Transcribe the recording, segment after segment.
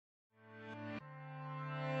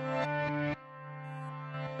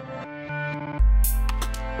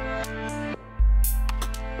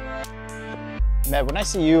Meb, when I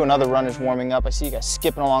see you and other runners warming up, I see you guys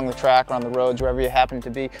skipping along the track or on the roads, wherever you happen to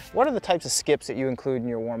be. What are the types of skips that you include in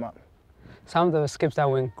your warm-up? Some of the skips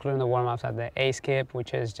that we include in the warm-ups are the A skip,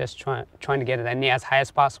 which is just trying to get the knee as high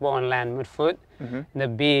as possible and land mid-foot. The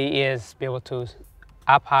B is be able to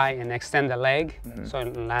up high and extend the leg, so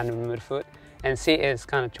land in mid-foot. And C is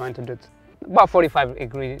kind of trying to do about 45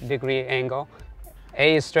 degree angle.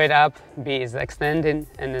 A is straight up, B is extending,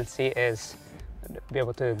 and then C is be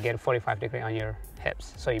able to get a 45 degree on your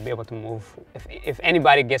hips. So you'll be able to move. If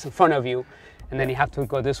anybody gets in front of you, and then you have to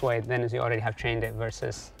go this way, then you already have trained it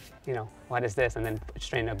versus, you know, what is this? And then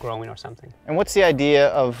train a growing or something. And what's the idea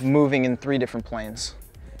of moving in 3 different planes?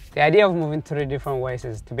 The idea of moving 3 different ways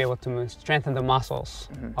is to be able to strengthen the muscles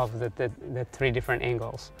of the 3 different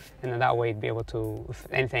angles. And then that way you'd be able to, if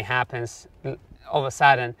anything happens, all of a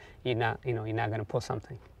sudden, you're not going to pull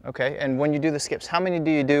something. Okay, and when you do the skips, how many do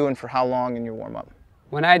you do and for how long in your warm-up?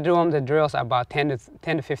 When I do them, the drills are about 10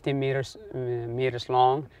 to 15 meters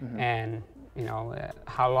long, and you know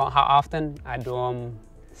how often I do them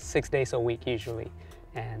 6 days a week usually,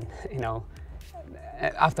 and you know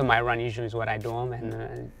after my run usually is what I do them,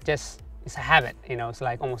 and just it's a habit, you know. It's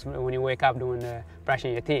like almost when you wake up doing the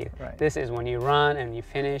brushing your teeth. Right. This is when you run and you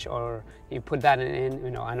finish, or you put that in.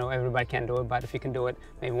 You know, I know everybody can't do it, but if you can do it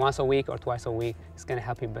maybe once a week or twice a week, it's going to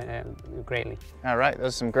help you greatly. All right, those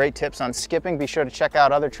are some great tips on skipping. Be sure to check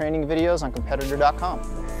out other training videos on competitor.com.